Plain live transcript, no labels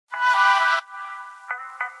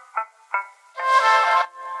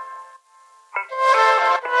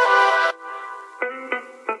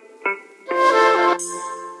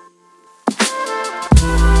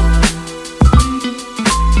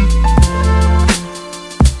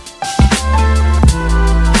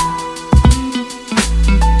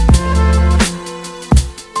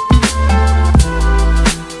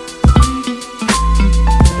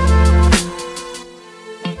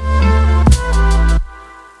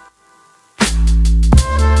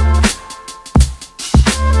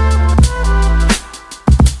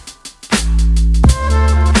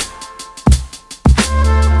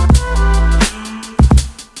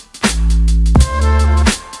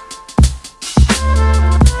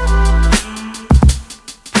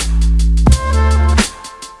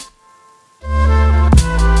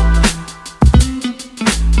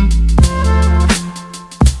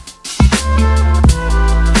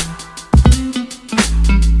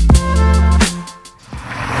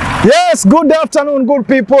Yes, good afternoon, good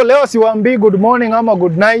people. Leo siwaambii good morning ama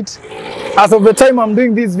good night. As of the time I'm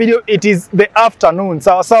doing this video, it is the afternoon.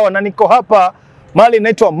 Sawa sawa, na niko hapa mahali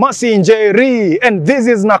inaitwa Mercy Njeri, and this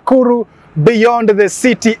is Nakuru Beyond the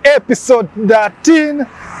City episode 13.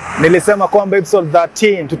 Nilisema kwamba episode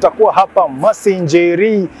 13 tutakuwa hapa Mercy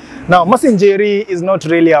Njeri. Now, Mercy Njeri is not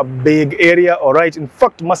really a big area, all right? In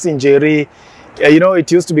fact, Mercy Njeri, you know,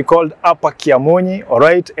 it used to be called Upper Kiamunyi, all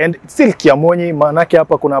right? And it's still Kiamunyi, maanake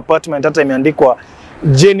hapa kuna apartment hata imeandikwa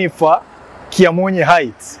Jennifer Kiamunyi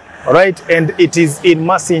Heights, all right? And it is in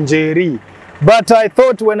Mercy Njeri. But I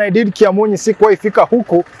thought when I did Kiamunyi sikuwa ifika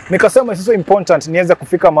huku, nikasema it's so important niweze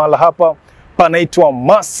kufika mahala hapa panaitwa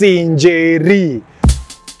Mercy Njeri.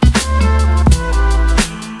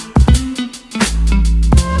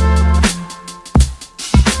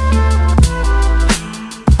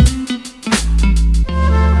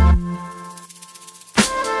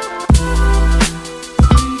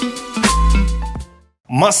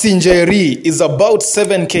 Mercy Njeri is about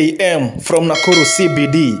 7 km from Nakuru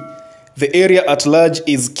CBD. The area at large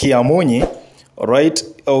is Kiamunyi, right?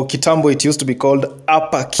 Or Kitambo, it used to be called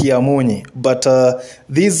Upper Kiamunyi. But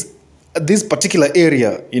this particular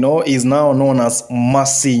area, you know, is now known as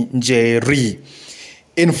Mercy Njeri.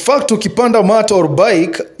 In fact, ukipanda mat or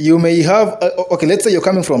bike, you may have, okay, let's say you're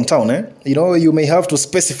coming from town, you know, you may have to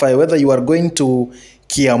specify whether you are going to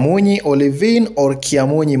Kiamunyi Olivine or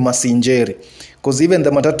Kiamunyi Mercy Njeri. Because even the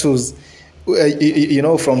matatus, you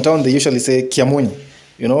know, from town, they usually say Kiamunyi,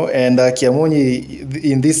 you know, and Kiamunyi,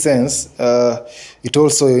 in this sense, it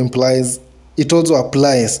also applies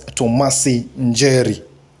to Mercy Njeri.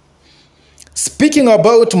 Speaking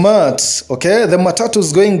about mat, okay, the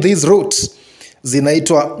matatus going these routes,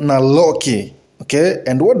 zinaitwa Naloki, okay,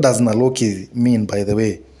 and what does Naloki mean, by the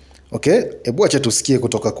way, okay? Ebu acha tusikie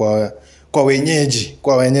kutoka kwa wenyeji,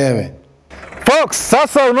 kwa wenyewe. Folks,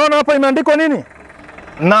 sasa unaona hapa imeandikwa nini?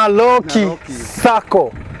 Naloki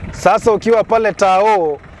Sako. Sasa ukiwa pale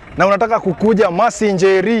Tao na unataka kukuja Mercy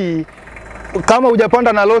Njeri, kama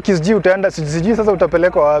hujapanda Naloki sijui utaenda, sijui sasa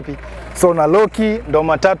utapelekwa wapi. So Naloki ndo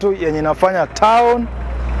matatu yenye inafanya town,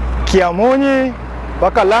 Kiamunyi,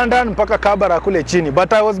 mpaka London, mpaka Kabara kule chini.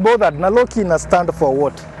 But I was bothered. Naloki ina stand for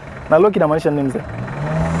what? Naloki inamaanisha nini mzee?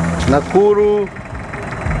 Nakuru,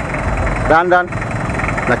 London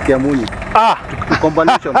na Kiamunyi.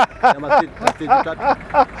 Combination ya matatu.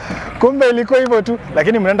 Kumbe ilikuwa hivyo tu,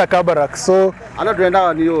 lakini mnaenda Kabara. So ana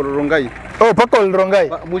tuenda ni Rongai. Oh, pako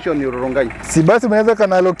Rongai. Mwisho ni Rongai. Si basi mnaweza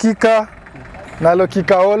kana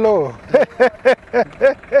Nalokika olo.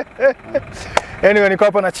 Anyway, niko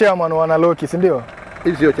hapa na chairman wa Naloki, si ndio?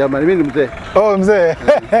 Hivi sio chairman, mimi ni mzee. Oh, mzee.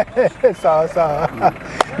 Sawa sawa.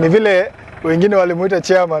 Ni vile wengine walimuita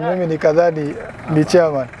chairman, mimi nikadhani ni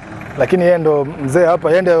chairman. Lakini yeye ndo mzee hapa,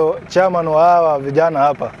 yeye ndo chairman wa hawa vijana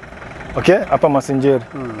hapa. Okay? Hapa Mercy Njeri.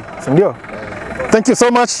 Si ndio? Thank you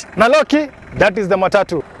so much. Naloki, that is the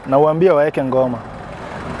matatu. Na uambie waeke ngoma.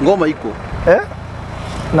 Ngoma iko.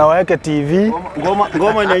 Na waeke TV.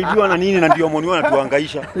 Ngoma inaibiwa na nini na ndio moniwa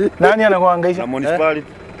anatuhangaisha. Nani anakuhangaisha? Na municipality.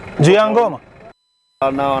 Juu ya ngoma?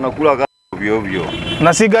 Na wanakula ovyo ovyo.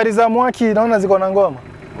 Na sigari za mwaki naona ziko na ngoma.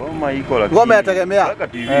 Ngoma iko lakini. Ngoma yategemea. Weka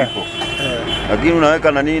TV iko. Lakini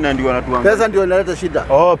unaweka na nini na ndio wanatuhangaisha. Pesa ndio inaleta shida.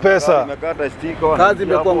 Oh, pesa. Nimekata sticker. Kazi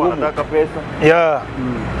imekuwa ngumu. Nataka pesa. Yeah.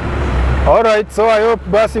 All right, so I hope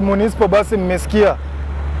basi municipal basi mmesikia.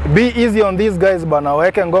 Be easy on these guys bana,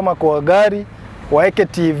 waeke ngoma kwa gari, waeke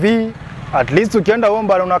TV. At least ukienda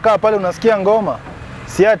Omba unakaa pale unasikia ngoma.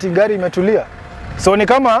 Si ati gari imetulia. So ni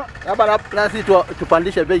kama hapa nasi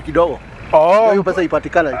tupandishe bei kidogo. Oh, hiyo pesa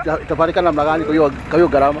itapatikana namna gani kwa hiyo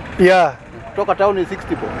gharama? Yeah. Kutoka town ni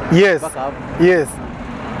 60 po. Yes. Yes.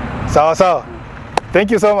 Sawa sawa.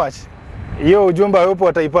 Thank you so much. Hiyo ujumbe hapo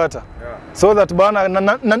wataipata. So that bana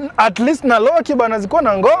at least Naloki bana ziko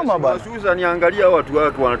na ngoma bana. Susan niangalia watu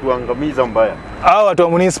wake wanatuangamiza mbaya. Hao watu wa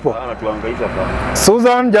municipal. Wanatuhangaisha sana.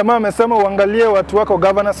 Susan jamaa amesema uangalie watu wako,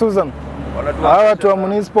 Governor Susan. Hao watu wa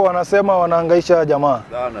municipal wanasema wanahangaisha jamaa.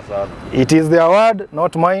 Sana sana. It is their word,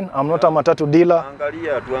 not mine. I'm not a matatu dealer.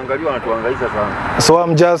 Tuangalie wanatuhangaisha sana. So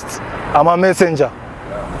I'm a messenger.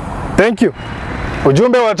 Thank you.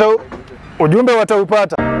 Ujumbe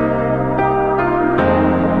wataupata.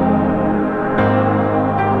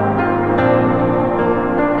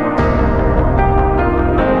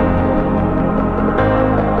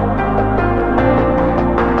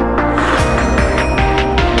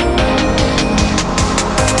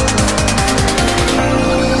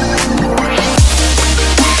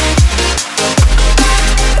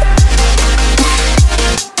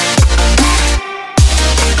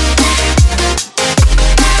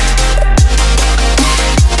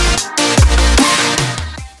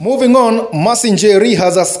 Moving on, Mercy Njeri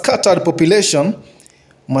has a scattered population.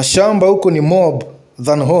 Mashamba huko ni mob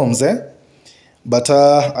than homes, But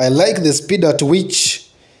I like the speed at which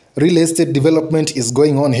real estate development is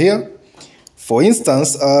going on here. For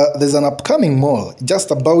instance, there's an upcoming mall just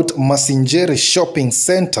about Mercy Njeri Shopping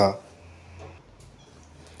Center.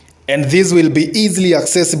 And this will be easily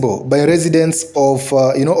accessible by residents of,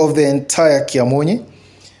 of the entire Kiamunyi.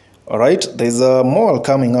 All right, there's a mall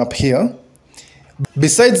coming up here.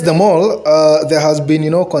 Besides the mall, there has been,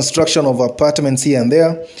 construction of apartments here and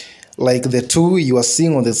there, like the two you are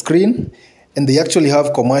seeing on the screen, and they actually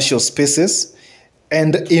have commercial spaces.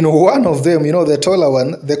 And in one of them, the taller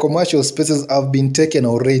one, the commercial spaces have been taken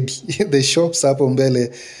already. The shops hapo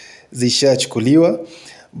mbele zishachukuliwa,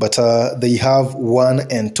 but they have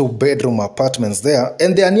 1 and 2 bedroom apartments there,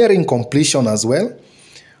 and they are nearing completion as well.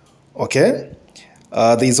 Okay.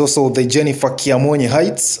 There is also the Jennifer Kiamunyi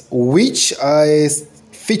Heights, which I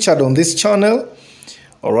featured on this channel.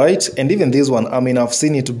 All right, and even this one, I've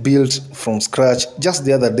seen it built from scratch just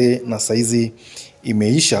the other day. Na saizi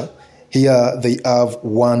imeisha. Here they have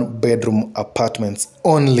 1 bedroom apartments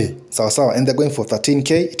only. Sawa, and they're going for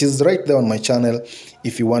 13K. It is right there on my channel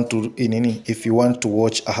if you want to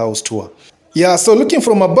watch a house tour. Yeah, so looking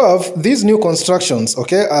from above, these new constructions,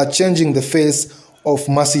 okay, are changing the face of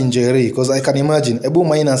Mercy Njeri, because I can imagine ebu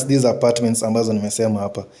minus these apartments ambazo nimesema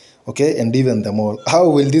hapa, okay, and even the mall. How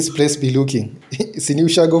will this place be looking? Sini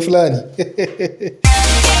ushago fulani.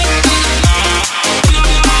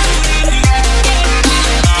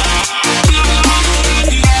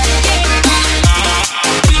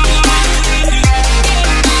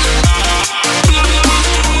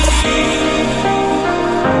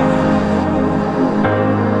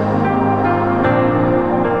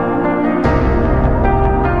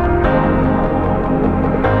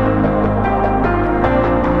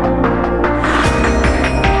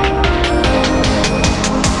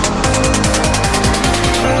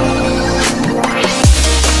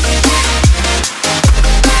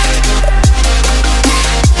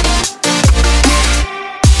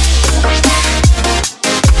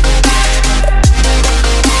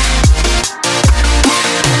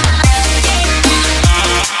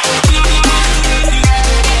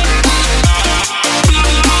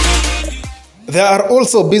 There are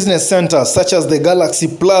also business centers such as the Galaxy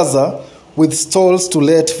Plaza with stalls to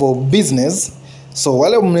let for business. So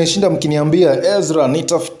wale mnashinda mkiniambia Ezra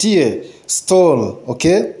nitafutie stall,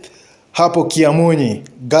 okay? Hapo Kiamunyi,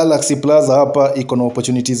 Galaxy Plaza hapa iko na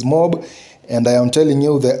opportunities mob, and I am telling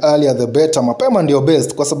you the earlier the better. Mapema ndio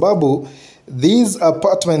best kwa sababu these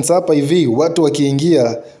apartments hapa hivi watu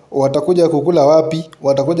wakiingia watakuja kukula wapi?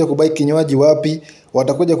 Watakuja kubai kinywaji wapi?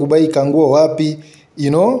 Watakuja kubai kanguo wapi?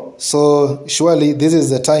 So surely this is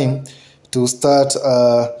the time to start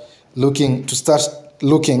looking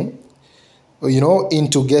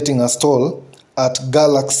into getting a stall at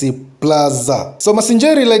Galaxy Plaza. So Mercy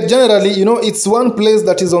Njeri, like generally, it's one place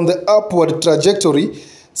that is on the upward trajectory.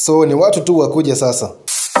 So ni watu tu wakuja sasa.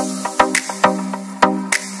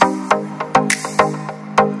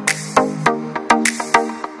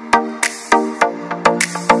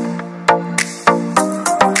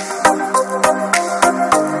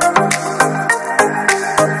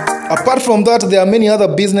 Apart from that, there are many other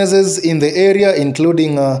businesses in the area,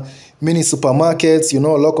 including mini supermarkets,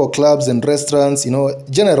 local clubs and restaurants,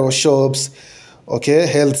 general shops, okay,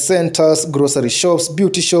 health centers, grocery shops,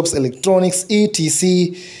 beauty shops, electronics,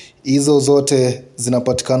 etc. Hizo zote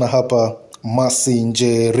zinapatikana hapa Mercy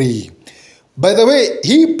Njeri. By the way,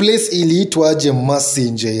 hii place iliitwaje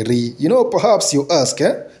Mercy Njeri? Perhaps you ask,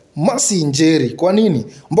 Mercy Njeri, kwa nini?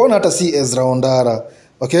 Mbona hata si Ezra ONDARA?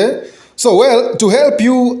 Okay? So, well, to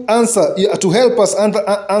help us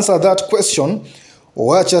answer that question,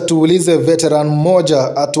 wacha tuulize veteran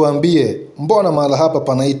moja atuambie mbona mahala hapa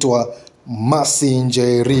panaitwa Mercy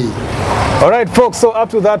Njeri. Alright folks, so up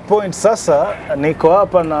to that point sasa niko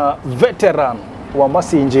hapa na veteran wa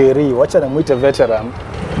Mercy Njeri. Wacha namuite veteran,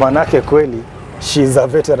 manake kweli she's a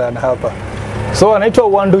veteran hapa. So anaitwa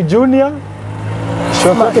Wandu Junior.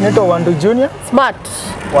 Short yake inaitwa Wandu Junior? Smart.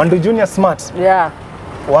 Wandu Junior Smart. Yeah.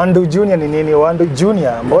 Wandu Junior ni nini? Wandu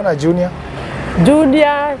Junior, mbona Junior?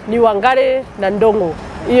 Junior ni Wangare na Ndongo.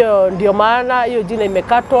 Hiyo ndio maana hiyo jina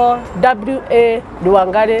imekatwa. WA ni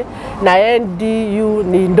Wangare na NDU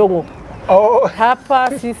ni Ndongo. Oh.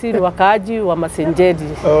 Hapa sisi ni wakaaji wa Mercy Njeri.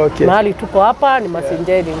 Okay. Mahali tuko hapa ni Mercy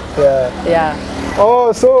Njeri. Yeah.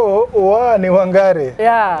 Oh, so ni Wangare.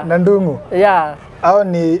 Yeah. Na Ndungu. Yeah. Hao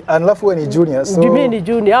ni alafu wewe ni Junior. So mimi ni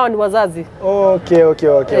Junior, hao ni wazazi. Okay.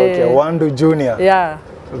 Wandu Junior. Yeah.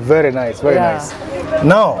 Very nice, very nice.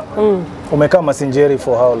 Now, umekaa Mercy Njeri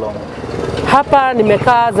for how long? Hapa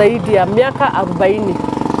nimekaa zaidi ya miaka 40.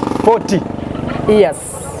 40. Yes.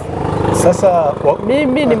 Sasa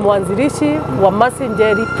mimi ni mwanzilishi wa Mercy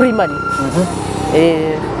Njeri Primary.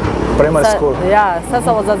 Primary School. Yeah,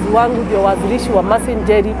 sasa wazazi wangu ndio waanzilishi wa Mercy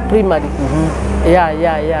Njeri Primary.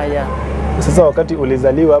 Yeah. Sasa wakati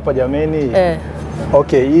ulizaliwa hapa jameni,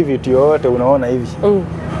 okay, hivi vitu yote unaona hivi.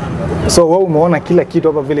 So wewe umeona kila kitu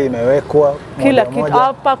hapa vile imewekwa kila kitu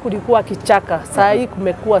hapa. Kulikuwa kichaka, saa hii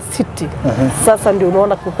kumekuwa city. Sasa ndio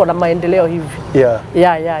unaona kuko na maendeleo hivi.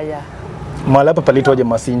 Yeah. Mahali hapa palitwaje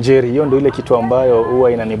Mercy Njeri? Hiyo ndio ile kitu ambayo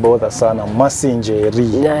huwa inanibodha sana, Mercy Njeri.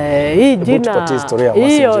 Hii jina,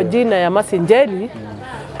 hiyo jina ya Mercy Njeri,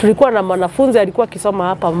 tulikuwa na mwanafunzi alikuwa akisoma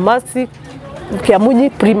hapa Mercy Kiamunyi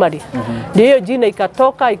Primary. Ndio hiyo jina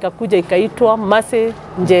ikatoka ikakuja ikaitwa Mercy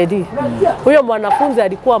Njeri. Huyo mwanafunzi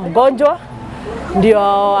alikuwa mgonjwa, ndio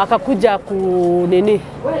akakuja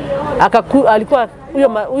alikuwa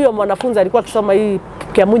huyo mwanafunzi alikuwa akisoma hii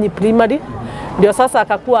Kiamunyi Primary. Ndio sasa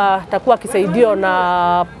atakuwa akisaidiwa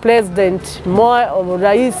na President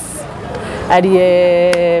Rais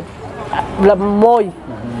Moi.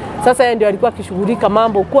 Sasa yeye ndio alikuwa akishughulika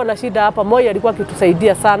mambo kuwa na shida hapa. Moi alikuwa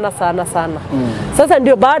akitusaidia sana. Sasa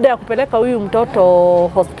ndio baada ya kupeleka huyu mtoto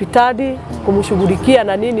hospitali kumshughulikia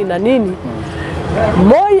na nini,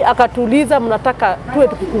 Moi akatuuliza mnataka tuwe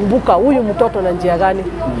tukikumbuka huyu mtoto na njia gani?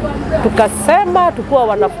 Tukasema tukua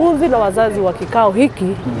wanafunzi na wazazi wa kikao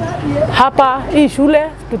hiki, hapa hii shule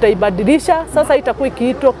tutaibadilisha. Sasa itakuwa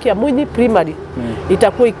ikiitwa Kiamunyi Primary,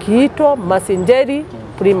 itakuwa ikiitwa Mercy Njeri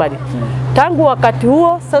Primary. Tangu wakati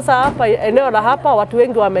huo sasa hapa eneo la hapa watu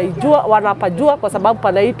wengi wanapajua kwa sababu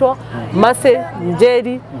panaitwa Mercy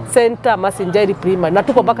Njeri Center, Mercy Njeri Primary, na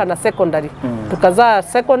tuko mpaka na secondary. Tukazaa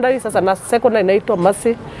secondary, sasa na secondary inaitwa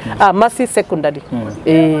Mercy Secondary.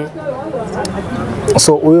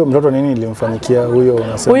 So huyo mtoto nini ilimfanyikia huyo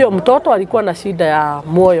unasema? Huyo mtoto alikuwa na shida ya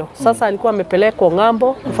moyo. Sasa alikuwa amepelekwa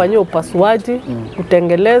ng'ambo kufanyiwa upasuaji,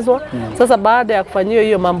 kutengelezwa. Sasa baada ya kufanyiwa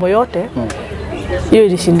hiyo mambo yote, hiyo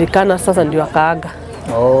ilishindikana, sasa ndio akaaga.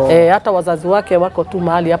 Hata wazazi wake wako tu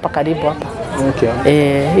mahali hapa karibu hapa.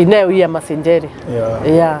 Eneo hii ya Mercy Njeri.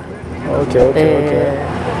 Okay.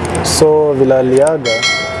 So vile aliaga,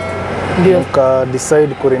 ndio uka decide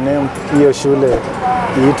kurename hiyo shule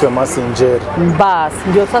iitwe Mercy Njeri. Bas,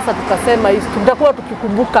 ndio sasa tukasema tutakuwa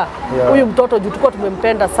tukikumbuka huyu mtoto juu tulikuwa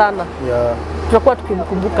tumempenda sana. Tutakuwa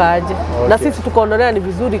tukimkumbuka aje. Na sisi tukaonelea ni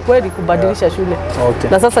vizuri kweli kubadilisha shule.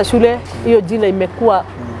 Na sasa shule hiyo jina imekuwa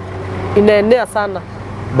inaenea sana.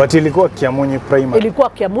 But ilikuwa Kiamunyi Primary. Ilikuwa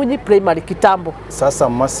Kiamunyi Primary kitambo. Sasa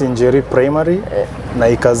Mercy Njeri Primary na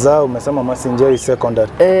ikazaa umesema Mercy Njeri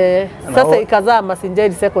Secondary. Sasa ikazaa Mercy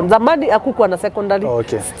Njeri Secondary. Zamani hakukuwa na secondary.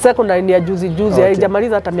 Secondary ni ya juzi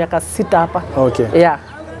haijamaliza hata miaka 6 hapa.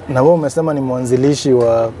 Na wewe umesema ni mwanzilishi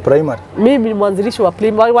wa primary? Mimi ni mwanzilishi wa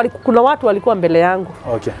primary. Kuna watu walikuwa mbele yangu.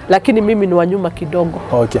 Lakini mimi ni wa nyuma kidogo.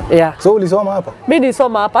 So ulisoma hapa? Mimi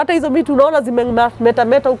nilisoma hapa. Hata hizo miti unaona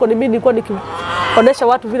zimemeta huko ni mimi nilikuwa nikionesha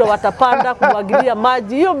watu vile watapanda, kumwagilia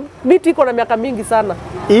maji. Hiyo miti iko na miaka mingi sana.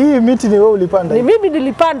 Hii miti ni wewe ulipanda? Ni mimi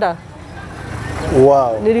nilipanda.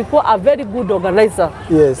 Wow. Nilikuwa a very good organizer.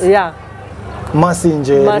 Mercy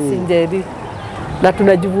Njeri. Mercy Njeri. Na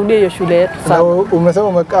tunajivunia hiyo shule yetu sana. Na umesema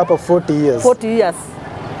umekaa hapa 40 years. 40 years.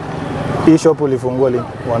 Hii shop ulifungua lini?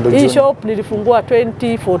 Hii shop nilifungua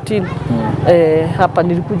 2014. Hapa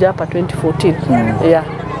nilikuja hapa 2014.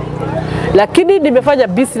 Lakini nimefanya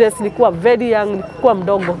business nilikuwa very young, nilikuwa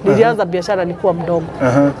mdogo. Nilianza biashara nilikuwa mdogo.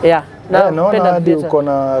 Na naona hadi uko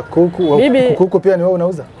na kuku. Kuku pia ni wewe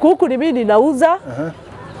unauza? Kuku ni mimi ninauza.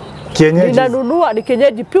 Kienyeji? Ninanunua, ni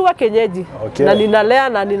kienyeji, pure kienyeji. Na ninalea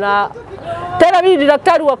na tena mimi ni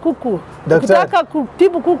daktari wa kuku. Ukitaka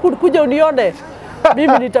kutibu kuku kuja unione.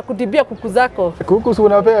 Mimi nitakutibia kuku zako. Kuku si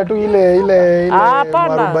unapea tu ile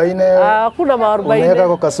marubaine? Hakuna marubaine. Unaweka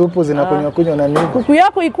kwa kasupu zinakunywa na nini? Kuku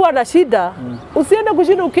yako ikuwa na shida, usiende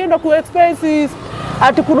kushinda ukienda ku expenses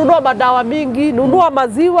ati kununua madawa mingi, nunua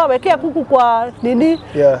maziwa, wekea kuku kwa nini?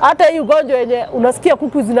 Hata hii ugonjwa yenye unasikia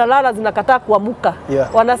kuku zinalala zinakataa kuamuka.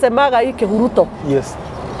 Wanasemaga hii kihuruto.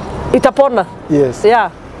 Itapona.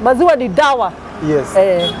 Maziwa ni dawa.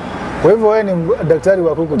 Kwa hivyo wewe ni daktari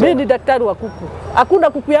wa kuku? Mimi ni daktari wa kuku. Hakuna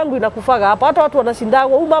kuku yangu inakufaga hapa. Hata watu wanashindana,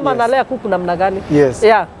 huyu mama analea kuku namna gani?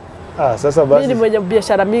 Sasa basi. Mimi ni mwenye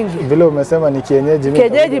biashara mingi. Vile umesema ni kienyeji,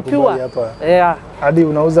 kienyeji pure. Hadi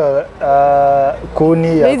unauza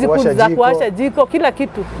kuni ya kuwasha jiko. Kuwasha jiko, kila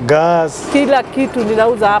kitu. Gas. Kila kitu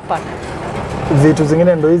ninauza hapa. Vitu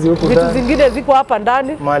zingine ndo hizi huku ndani? Vitu zingine ziko hapa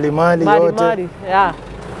ndani. Mali yote.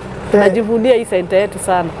 Tunajivunia hii center yetu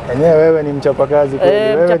sana. Enyewe wewe ni mchapakazi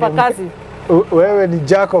kweli. Mchapakazi. Wewe ni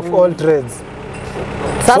jack of all trades.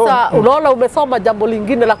 Sasa unaona umesoma jambo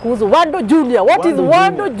lingine la kuhusu Wando Junior. What is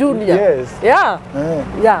Wando Junior? Yes. Yeah.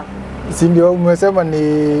 Yeah. Si ndio umesema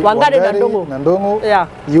ni Wangari na Ndongo. Yeah.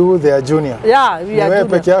 You they are junior. Yeah, we are junior. Wewe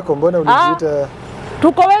peke yako mbona ulijiita?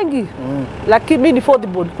 Tuko wengi. Lakini mimi ni fourth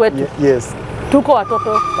born kwetu. Yes. Tuko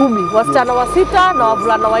watoto 10, wasichana 6 na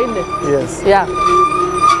wavulana 4. Yes. Yeah.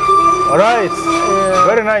 All right.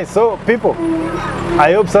 Very nice. So people,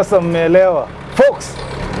 I hope sasa mmeelewa. Folks,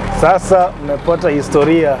 sasa mmepata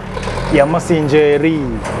historia ya Mercy Njeri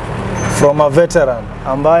from a veteran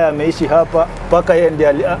ambaye ameishi hapa mpaka yeye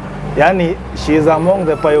ndiye yani she is among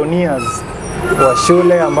the pioneers wa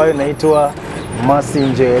shule ambayo inaitwa Mercy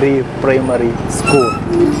Njeri Primary School.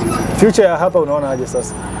 Future ya hapa unaona aje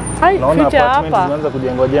sasa? Naona apartments zinaanza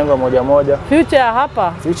kujengwa moja moja. Future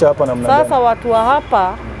hapa namna gani? Sasa watu wa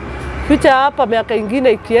hapa future hapa miaka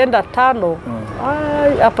ingine ikienda 5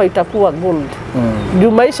 hapa itakuwa gold.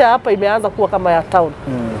 Juu maisha hapa imeanza kuwa kama ya town.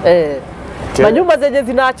 Manyumba zenye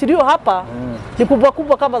zinaachiliwa hapa ni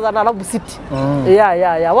kubwa kama za Nairobi City.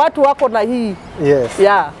 Watu wako na hii. Yes.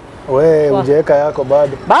 Yeah. Wewe hujaweka yako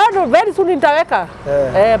bado? Bado very soon nitaweka.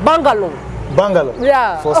 Bungalow.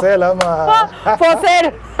 Yeah. For sale ama for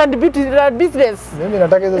sale and business. Mimi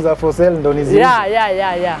nataka hizo za for sale ndo nizi. Yeah.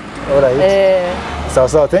 Alright.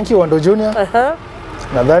 Sawa. Thank you Wando Junior.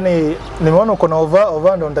 Nadhani nimeona uko na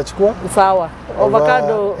ova ndo nitachukua. Sawa.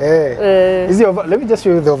 Avocado. Hizi let me just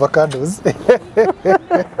show you the avocados.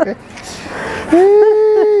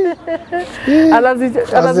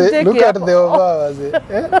 Look at the ova.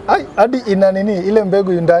 Hadi ina nini ile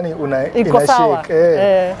mbegu ndani ina shake.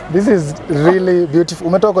 This is really beautiful.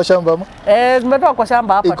 Umetoka kwa shamba ama? Nimetoka kwa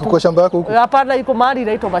shamba hapa tu. Iko kwa shamba yako huko? Hapana, iko mahali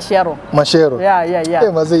inaitwa Mashero.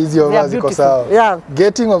 Yeah. Mazee hizi ova ziko sawa. Yeah.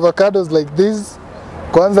 Getting avocados like this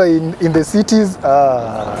kwanza in the cities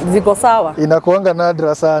ziko sawa. Inakuanga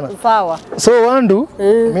nadra sana. Sawa. So Wandu,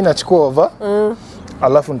 mimi nachukua ova.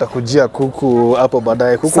 Alafu nitakujia kuku hapo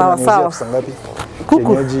baadaye. Kuku unaniuzia pesa ngapi?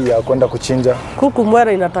 Kuku ya kwenda kuchinja. Kuku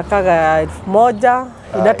mwera inatakaga 1000.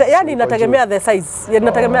 Yani inategemea the size.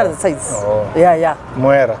 Inategemea the size. Yeah.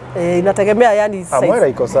 Mwera. Inategemea yani size. Mwera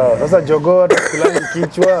iko sawa. Sasa jogoo kulani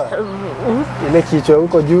kichwa. Ile kichwa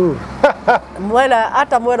huko juu.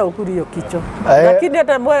 Hata mwera ukuli hiyo kichwa. Lakini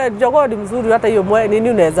hata mwera jogoo ni mzuri, hata hiyo mwera nini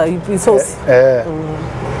unaweza isosi.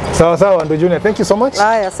 Sawa Wando Junior, thank you so much.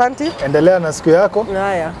 Haya, asante. Endelea na siku yako.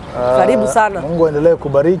 Haya. Karibu sana. Mungu aendelee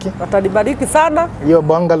kubariki. Atanibariki sana. Hiyo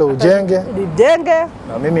bungalow ujenge. Nijenge.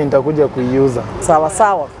 Na mimi nitakuja kuiuza.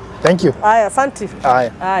 Sawa. Thank you. Haya, asante.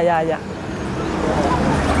 Haya.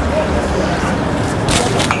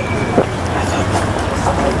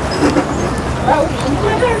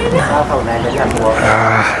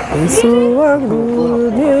 Yesu wangu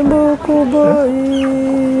ni mkubwa,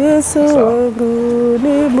 Yesu wangu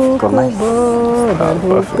ni mkubwa,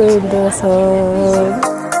 nakupenda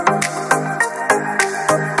sana.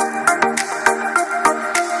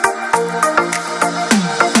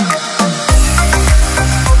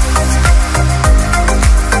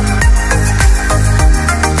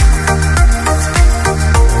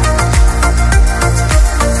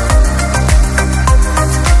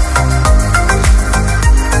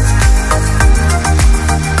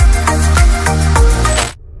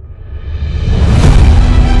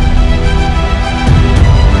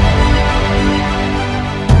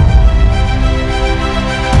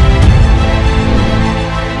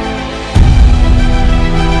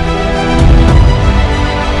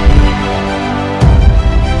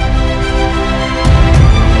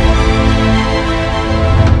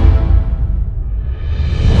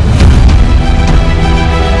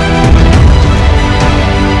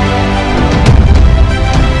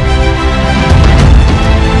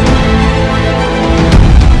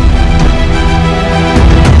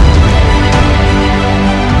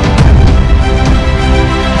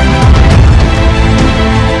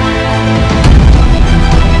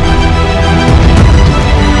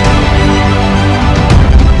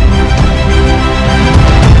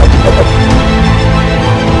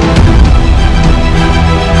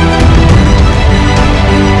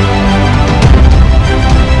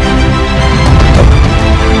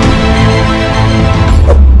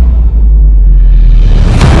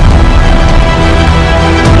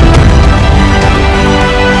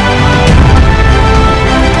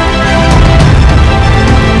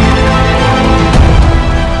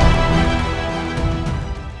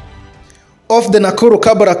 Off the Nakuru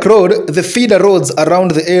Kabarak Road, the feeder roads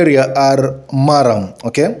around the area are Maram,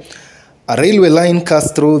 okay? A railway line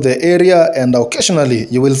cuts through the area and occasionally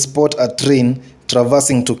you will spot a train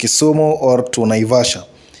traversing to Kisumu or to Naivasha.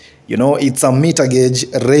 You know, it's a meter gauge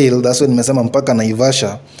rail, that's when nimesema mpaka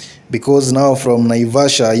Naivasha. because now from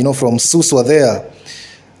Naivasha, you know, from Suswa there,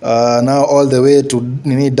 now all the way to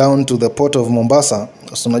down to the port of Mombasa.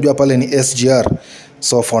 So unajua pale ni SGR.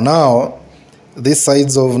 So for now, these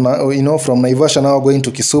sides of, you know, from Naivasha now going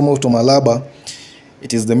to Kisumu to Malaba,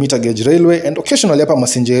 it is the meter gauge railway, and occasionally hapa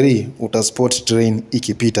Mercy Njeri utaspot train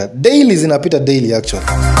ikipita. Daily zinapita daily actually.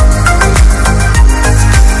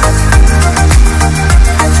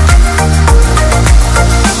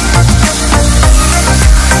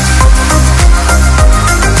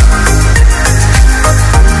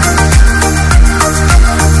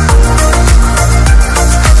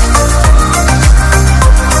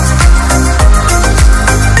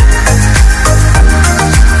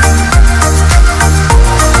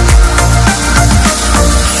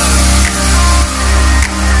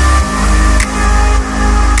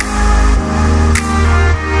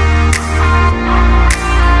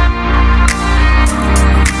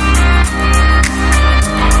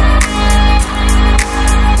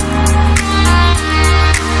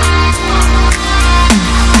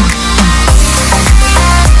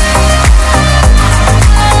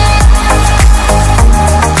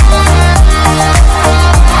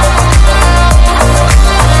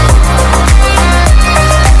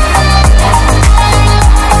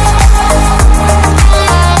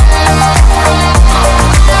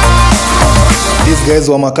 Guys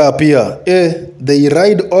wa makaa pia, they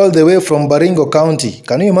ride all the way from Baringo County.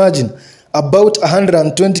 Can you imagine? About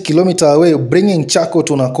 120 km away, bringing Chako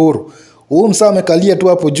to Nakuru. Huyu msaa amekalia tu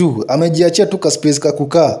hapo juu, amejiachia tu ka space ka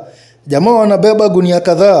kukaa. Jamaa wanabeba gunia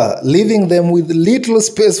kadhaa, leaving them with little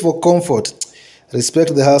space for comfort.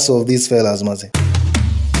 Respect the hustle of these fellas, maze.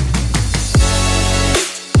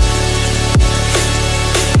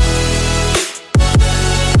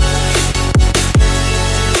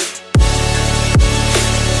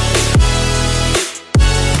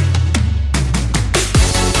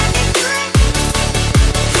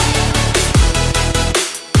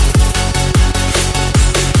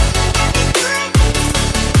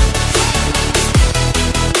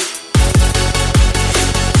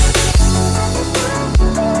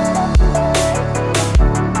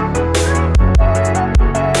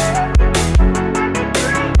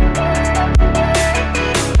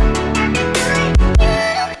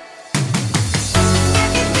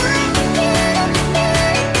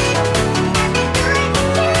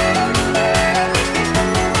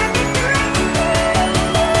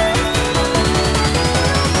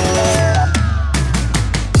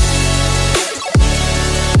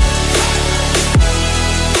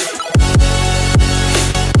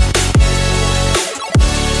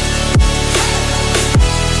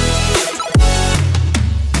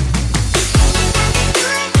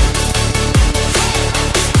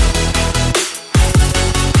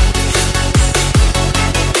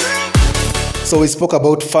 So we spoke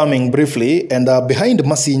about farming briefly, and behind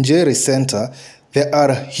Mercy Njeri Center, there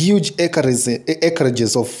are huge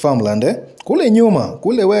acreages of farmland. Kule nyuma,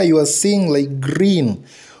 kule where you are seeing like green,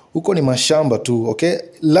 huko ni mashamba tu, okay?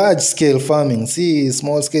 Large scale farming, see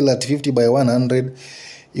small scale at 50 by 100,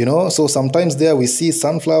 you know? So sometimes there we see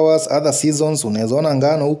sunflowers, other seasons, unaezona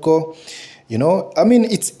ngano huko, you know? I mean,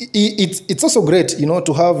 it's also great, you know,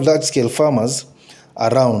 to have large scale farmers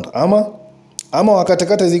around. Ama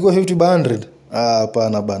wakatakata ziko 50 by 100.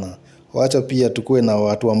 Hapana bana. Wacha pia tukue na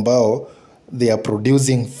watu ambao they are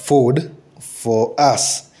producing food for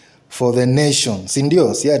us, for the nation. Si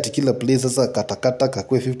ndio? Si ati kila place sasa katakata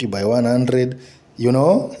kakue 50 by 100, you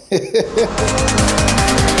know?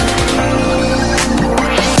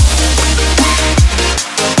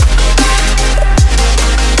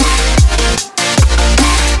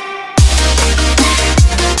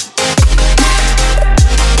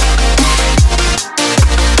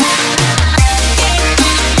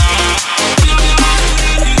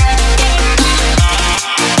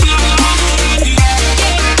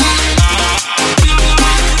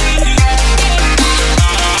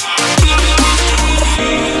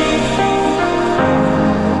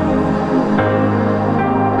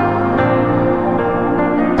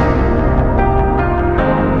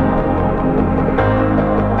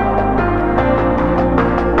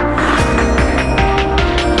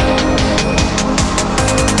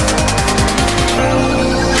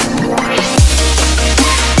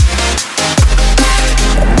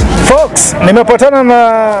 Nimepatana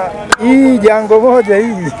na hii jango moja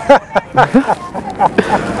hii.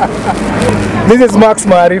 This is Max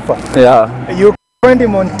Maarifa. Yeah. You find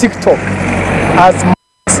him on TikTok as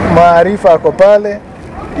Max Maarifa ako pale.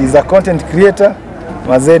 He's a content creator.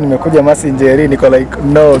 Mazee nimekuja Mercy Njeri, niko like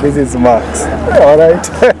no, this is Max. All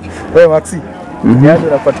right. Wewe Maxi. Yaani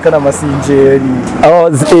unapatikana Mercy Njeri.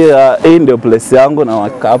 Hii ndio place yangu na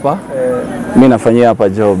wakapa. Mimi nafanyia hapa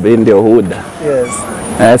job, hii ndio hood.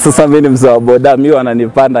 Yes. Sasa mimi ni mzee wa boda, mimi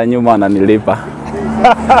wananipanda nyuma wananilipa.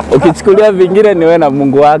 Ukichukulia vingine ni wewe na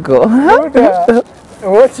Mungu wako.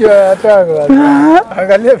 Watch your tongue.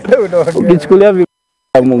 Angalia vile unaongea. Ukichukulia vingine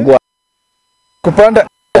na Mungu wako. Kupanda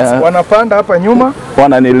wanapanda hapa nyuma,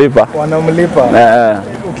 wananilipa. Wanamlipa.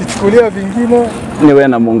 Ukichukulia vingine ni wewe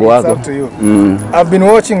na Mungu wako. Up to you. I've been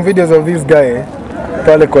watching videos of this guy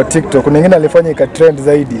pale kwa TikTok. Kuna nyingine alifanya ika-trend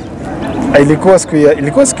zaidi.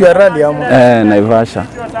 Ilikuwa siku ya rally ama? Naivasha.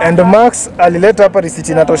 And Max alileta hapa receipt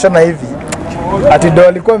inatoshana hivi. Ati do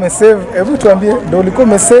alikuwa amesave. Hebu tuambie do alikuwa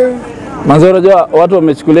amesave. Mazoro jua watu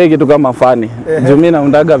wamechukulia kitu kama fani. Juu mimi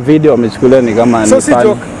naundaga video wamechukulia ni kama so ni si fani.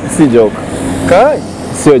 Joke. Si joke. Kai.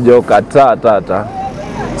 Sio joke ata.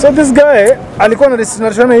 So this guy alikuwa na receipt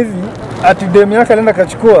inatoshana hivi. Ati dem yake alienda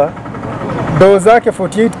kachukua do zake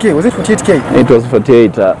 48k. Was it 48k? It was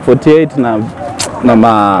 48 na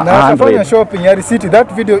ma 100 shopping ya receipt.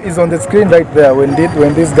 That video is on the screen right there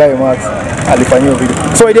when this guy Max alifanyia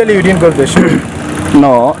video. So ideally you didn't go to the show.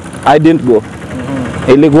 No, I didn't go.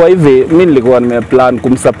 Ilikuwa hivi, mimi nilikuwa nimeplan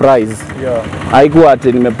kumsurprise. Haikuwa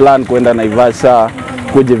ati nimeplan kwenda Naivasha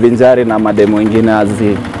kujivinjari na mademo wengine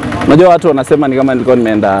azi. Unajua watu wanasema ni kama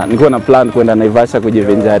nilikuwa na plan kwenda Naivasha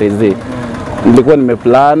kujivinjari zi. Nilikuwa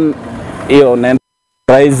nimeplan hiyo na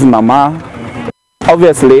surprise mama.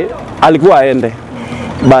 Obviously alikuwa aende.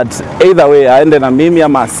 But either way aende na mimi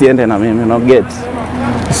ama asiende na mimi, no get.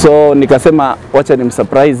 So nikasema wacha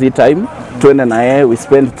nimsurprise hii time, tuende na yeye, we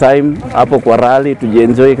spend time hapo kwa rally,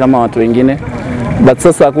 tujienjoy kama watu wengine. But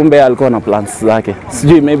sasa kumbe alikuwa na plans zake.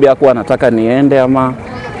 Sijui maybe hakuwa anataka niende ama.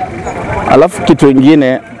 Alafu kitu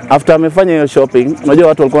kingine after amefanya hiyo shopping, unajua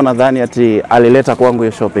watu walikuwa nadhani ati alileta kwangu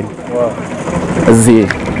hiyo shopping. Zi.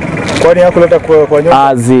 Kwani hakuleta kwa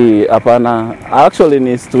nyumba? Zi, hapana. Actually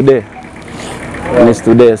ni today. Ni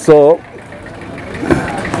today. So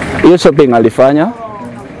hiyo shopping alifanya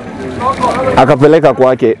akapeleka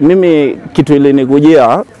kwake. Mimi kitu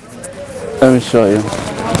ilinikujia, let me show you.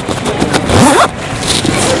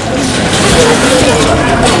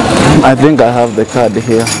 I think I have the card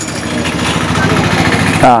here.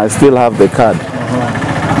 I still have the card.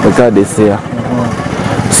 The card is here.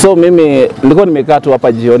 So mimi nilikuwa nimekaa tu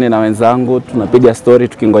hapa jioni na wenzangu tunapiga story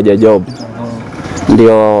tukingoja job.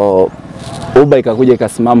 Ndio Uber ikakuja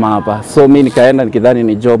ikasimama hapa. So mimi nikaenda nikidhani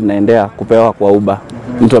ni job naendea kupewa kwa Uber.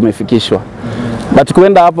 Mtu amefikishwa. But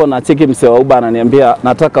kuenda hapo na cheki msee wa Uber ananiambia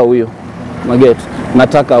nataka huyo. Maget,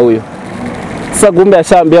 nataka huyo. Sasa kumbe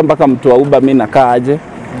ashaambia mpaka mtu wa Uber mimi nakaa aje.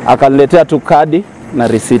 Akaniletea tu kadi na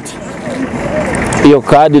receipt. Hiyo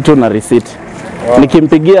kadi tu na receipt.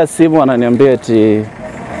 Nikimpigia simu ananiambia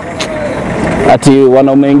ati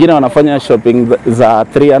wanaume wengine wanafanya shopping za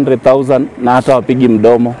 300,000 na hata wapigi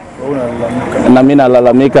mdomo. Na mimi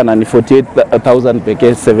nalalamika na ni 48,000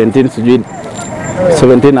 pekee, 17 sijui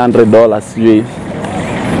 $1,700 sijui.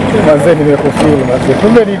 Manze nimekufeel manze.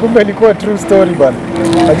 Kumbe ilikuwa true story bana.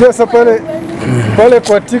 Najua sasa pale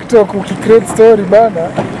kwa TikTok ukicreate story bana.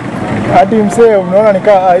 Hadi msee unaona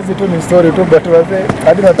nikaa hizi tu ni story tu but wazee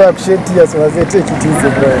hadi nataka kushare tears wazee take it easy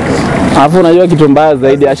bro. Alafu unajua kitu mbaya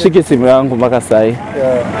zaidi ashiki simu yangu mpaka sasa hivi.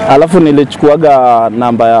 Alafu nilichukuaga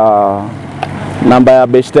namba ya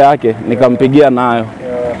beshte yake nikampigia nayo.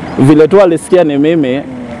 Vile tu alisikia ni mimi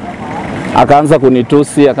akaanza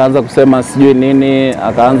kunitusi, akaanza kusema sijui nini,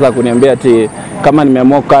 akaanza kuniambia ati kama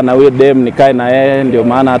nimemoka na huyo dem nikae na yeye ndio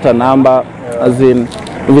maana hata namba azin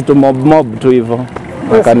vitu mob tu hivyo.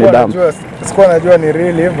 Akanidam. Sikuwa najua ni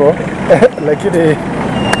real hivyo. Lakini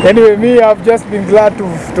anyway me I've just been glad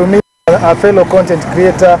to meet a fellow content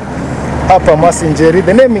creator hapa Mercy Njeri.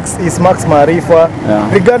 The name is Max Maarifa.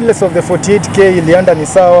 Regardless of the 48k ilianda ni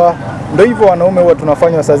sawa. Ndio hivyo wanaume huwa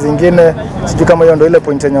tunafanywa saa zingine. Sijui kama hiyo ndio ile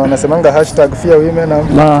point yenye wanasemanga #fearwomen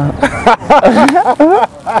na.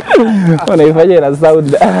 Wanaifanya ina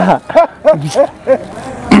sound.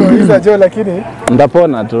 Hizo jo lakini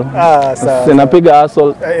ndapona tu. Sawa. Sinapiga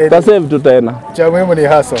hustle. Sasa hivi tu tena. Cha muhimu ni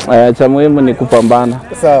hustle. Cha muhimu ni kupambana.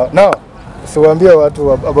 Sawa. Now, so waambie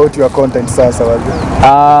watu about your content sasa waje.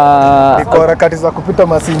 Niko harakati za kupita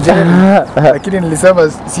Mercy Njeri lakini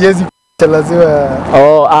nilisema siwezi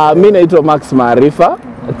kuchelewa. Mimi naitwa Max Maarifa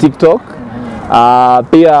TikTok.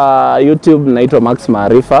 Pia YouTube naitwa Max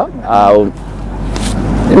Maarifa.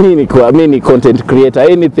 Mimi ni content creator,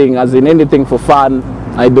 anything for fun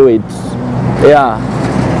I do it. Yeah.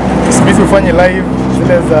 Siku ufanye live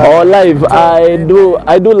zile za live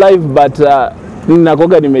I do live but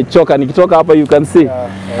ninakoga nimechoka nikitoka hapa you can see.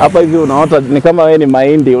 Hapa hivi unaota ni kama wewe ni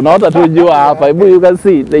mahindi. Unaota tu jua hapa. Hebu you can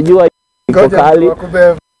see the jua kali.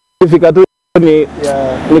 Ifika tu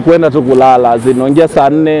ni kwenda tu kulala. Zinaingia saa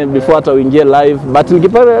 4 before hata uingie live. But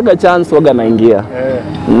nikipata chance waga naingia.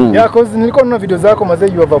 Yeah, cause nilikuwa naona video zako mazee,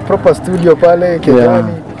 you have a proper studio pale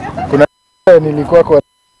Kejani. Kuna nilikuwa kwa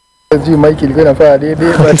mic ilikuwa inafanya nini,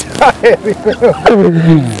 but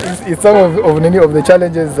it's some of the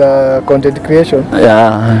challenges content creation.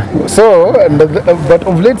 So but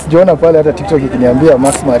of late Jonah pale hata TikTok ikiniambia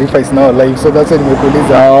Max Maarifa is now live, so that's why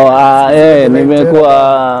nimekuuliza.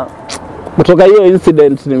 Nimekuwa kutoka hiyo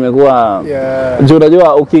incident nimekuwa juu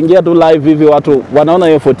unajua ukiingia tu live hivi watu wanaona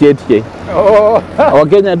hiyo 48k.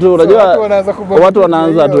 Wakenya tu unajua watu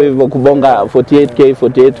wanaanza tu hivyo kubonga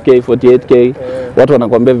 48k. Watu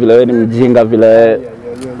wanakuambia vile wewe ni mjinga vile.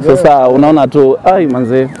 Sasa unaona tu ai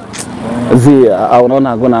manze unaona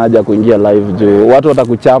hakuna haja kuingia live juu watu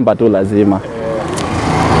watakuchamba tu lazima.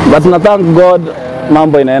 But na thank God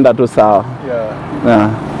mambo inaenda tu sawa.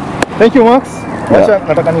 Thank you Max. Wacha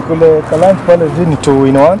nataka nikule lunch pale ni 2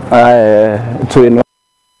 in 1. 2 in 1.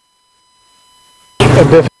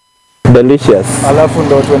 Delicious. Alafu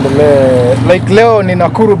ndo tuendelee. Like leo ni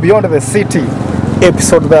Nakuru Beyond the City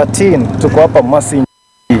episode 13. Tuko hapa Mercy.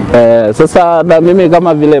 Sasa na mimi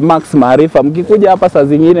kama vile Max Maarifa mkikuja hapa saa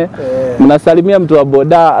zingine mnasalimia mtu wa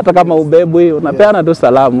boda hata kama ubebwi unapeana tu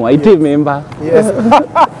salamu. IT member. Yes.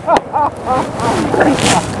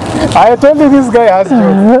 I told you this guy has you.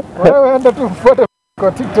 Wewe enda tu photo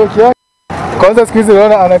kwa TikTok yake. Kwanza siku hizi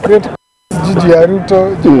unaona ana create jiji ya Ruto,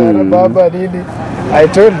 jiji ya baba nini. I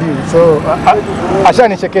told you. So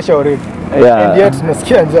ashanichekesha already. And yet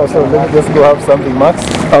nasikia njaa, so let me just go have something Max.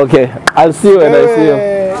 Okay. I'll see you when I see you.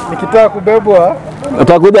 Nikitaka kubebwa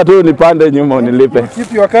utakuja tu nipande nyuma unilipe.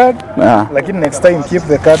 Keep your card. Lakini next time keep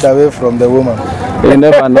the card away from the woman. You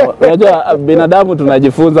never know. Unajua binadamu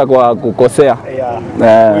tunajifunza kwa kukosea.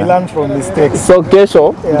 We learn from mistakes. So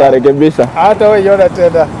kesho nitarekebisha. Hata wewe yona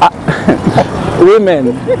tena.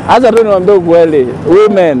 Women. Acha tu niwaambie ukweli.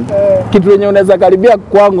 Women. Kitu yenye unaweza karibia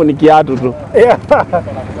kwangu ni kiatu tu.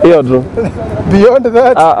 Hiyo tu. Beyond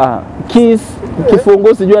that. Kiss,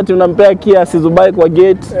 kifungu sijui ati unampea kia sizubai kwa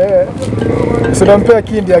gate. So unampea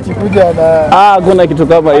kindi akikuja na kuna kitu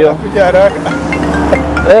kama hiyo.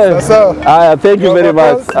 So, thank you very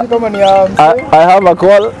much. I have a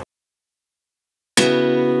call.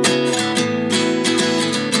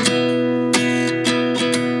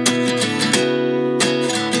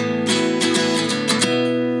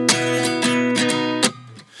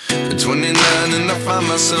 At 29 and I find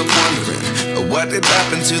myself wondering what did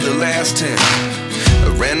happen to the last 10. I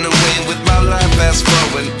ran away with my life, fast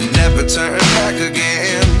forward, never turn back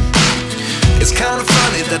again. It's kind of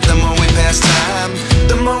funny that the more we pass time,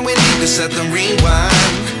 the more we need to set them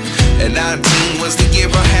rewind. And 19 was the year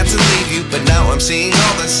I had to leave you, but now I'm seeing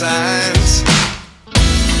all the signs.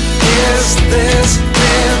 Is this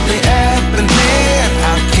really happening?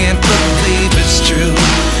 I can't believe it's true.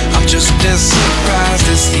 I'm just as surprised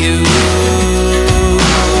as you.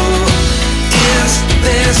 Is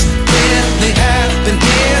this really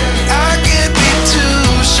happening? I can't be too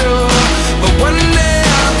sure, but one day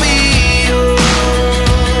I'll be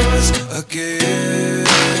yours again.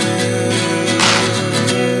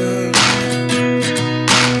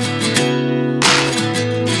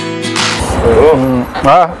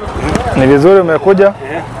 Ni vizuri umekuja.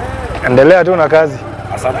 Endelea tu na kazi.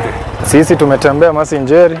 Asante. Sisi tumetembea Mercy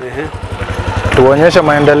Njeri. Tuonyesha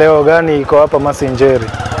maendeleo gani iko hapa Mercy Njeri.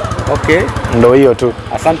 Okay. Ndio hiyo tu.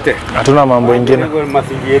 Asante. Hatuna mambo mengine.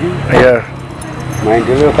 Mercy Njeri.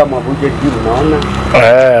 Maendeleo kama butchery unaona?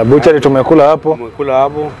 Butchery tumekula hapo. Tumekula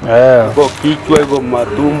hapo. Iko kichwa, iko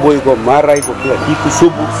matumbo, iko mara, iko kila kitu,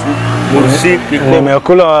 supu, mursiki.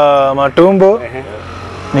 Nimekula matumbo.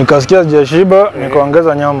 Nikasikia sijashiba,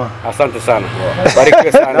 nikaongeza nyama. Asante sana.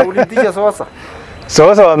 Barikiwe sana. Na ulitisha sasa?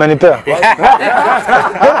 Sasa wamenipea.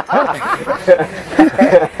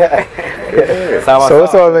 Sawa.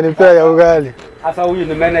 Sasa wamenipea ya ugali. Sasa huyu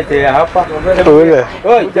ni manager ya hapa. Ule.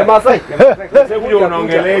 Oi, jamaa sai. Sasa huyu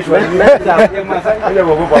unaongeleshwa. Jamaa sai.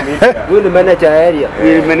 Huyu ni manager area.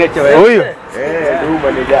 Huyu ni manager area. Huyu? Huyu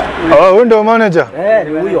manager. Huyu ndio manager.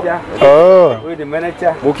 Ni huyo. Huyu ni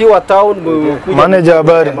manager. Mkiwa town mkuja manager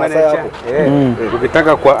habari.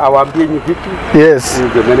 Ukitaka kwa awaambie ni vitu. Yes.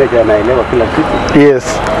 Ndio manager anaelewa kila kitu. Yes.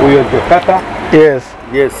 Huyo ndio kata. Yes.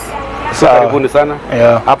 Yes. Karibuni sana.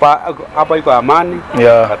 Hapa iko amani.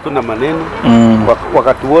 Hatuna maneno.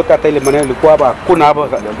 Wakati wote hata ile maneno ilikuwa hapa hakuna hapa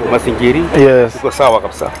Masingiri. Yes. Iko sawa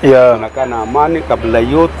kabisa. Tunakaa na amani kabla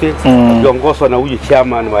yote tuongozwa na huyu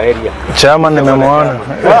chairman wa area. Chairman nimemwona.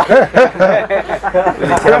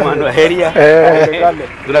 Chairman wa area.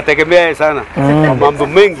 Tunategemea sana mambo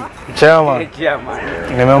mengi. Chairman. Chairman.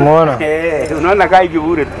 Nimemwona. Unaona kai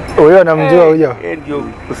kiburi tu. Huyo namjua huyo. Ndio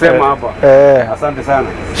kusema hapa. Asante sana.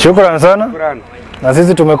 Shukrani sana. Shukrani. Na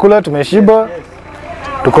sisi tumekula, tumeshiba.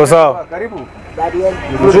 Tuko sawa. Karibu.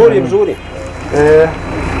 Mzuri.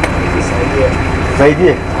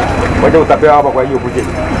 Saidie. Wacha utapewa hapa kwa hiyo buje.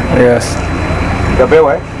 Yes.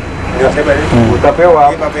 Utapewa Utapewa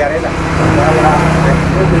hapa.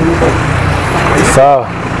 Sawa.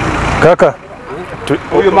 Kaka.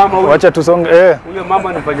 Huyo mama huyo. Wacha tusonge. Huyo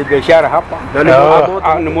mama ni mfanya biashara hapa.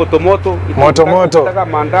 Ni moto. Nataka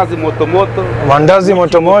mandazi moto. Mandazi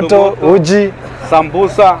moto, uji,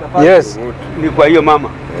 sambusa. Yes. Ni kwa hiyo mama.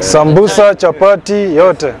 Sambusa, chapati,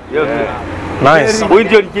 yote. Nice. Huyu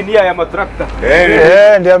ndio engineer ya matrakta.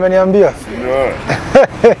 Ndiye ameniambia.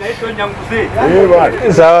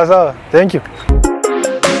 Sawa. Thank you.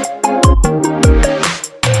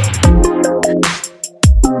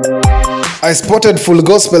 I spotted Full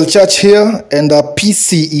Gospel Church here and a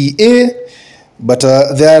PCEA, but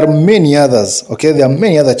there are many others, okay? There are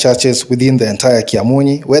many other churches within the entire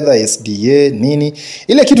Kiamunyi, whether it's DA, nini.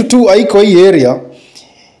 Ile kitu tu haiko hii area,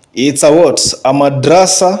 it's a what? A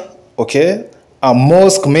madrasa, okay? A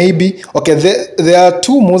mosque maybe. Okay, there are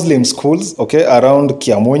two Muslim schools, okay, around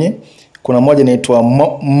Kiamunyi. Kuna moja inaitwa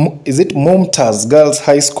is it Mumtaz Girls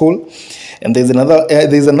High School, and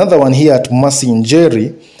there's another one here at Mercy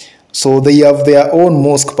Njeri. So they have their own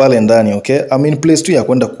mosque pale ndani, okay? I mean, place tu ya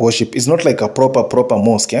kwenda worship. It's not like a proper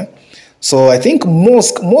mosque, eh? So I think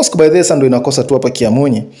mosque by this ndo inakosa tu hapa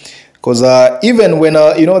Kiamunyi. Because even when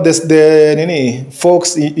the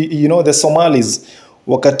folks, the Somalis,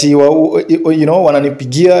 wakati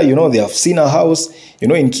wananipigia, they have seen a house,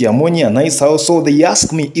 in Kiamunyi, a nice house. So they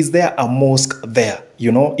ask me, is there a mosque there?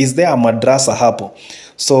 Is there a madrasa hapo?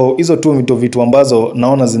 So hizo tu vitu ambazo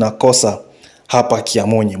naona zinakosa hapa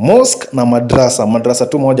Kiamunyi. Mosque na madrasa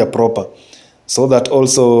tu moja proper. So that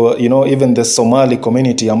also, even the Somali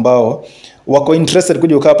community ambao wako interested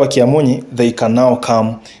kuja hapa Kiamunyi, they can now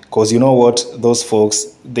come, because you know what, those folks,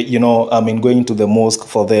 going to the mosque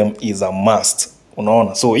for them is a must.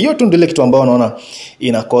 Unaona? So hiyo tu ndio kitu ambao naona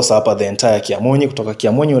inakosa hapa the entire Kiamunyi. Kutoka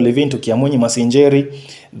Kiamunyi Olivin to Kiamunyi Mercy Njeri,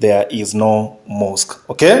 there is no mosque.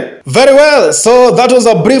 Okay? Very well. So that was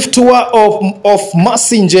a brief tour of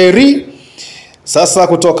Mercy Njeri. Sasa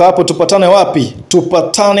kutoka hapo tupatane wapi?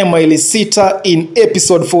 Tupatane maili 6 in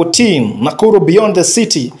episode 14, Nakuru Beyond the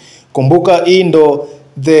City. Kumbuka hii ndo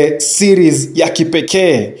the series ya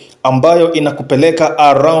kipekee ambayo inakupeleka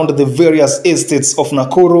around the various estates of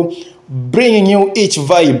Nakuru, bringing you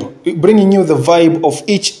the vibe of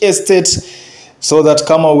each estate, so that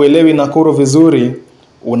kama uelewi Nakuru vizuri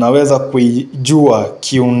unaweza kuijua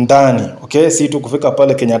kiundani. Okay? Si tu kufika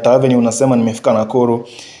pale Kenyatta Avenue unasema nimefika Nakuru.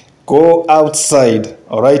 Go outside,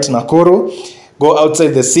 all right, Nakuru. Go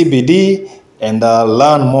outside the CBD and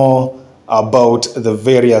learn more about the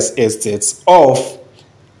various estates of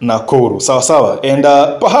Nakuru. Sawa. And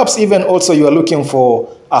perhaps even also you are looking for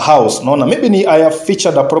a house. No, maybe I have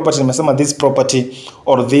featured a property. Nimesema this property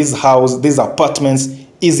or this house, these apartments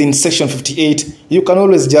is in section 58. You can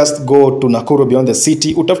always just go to Nakuru Beyond the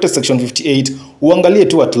City, utafute section 58, uangalie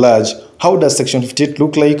tu at large. How does section 58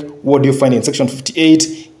 look like? What do you find in section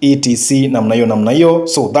 58? ETC namna hiyo.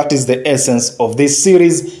 So that is the essence of this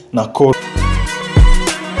series, Nakuru.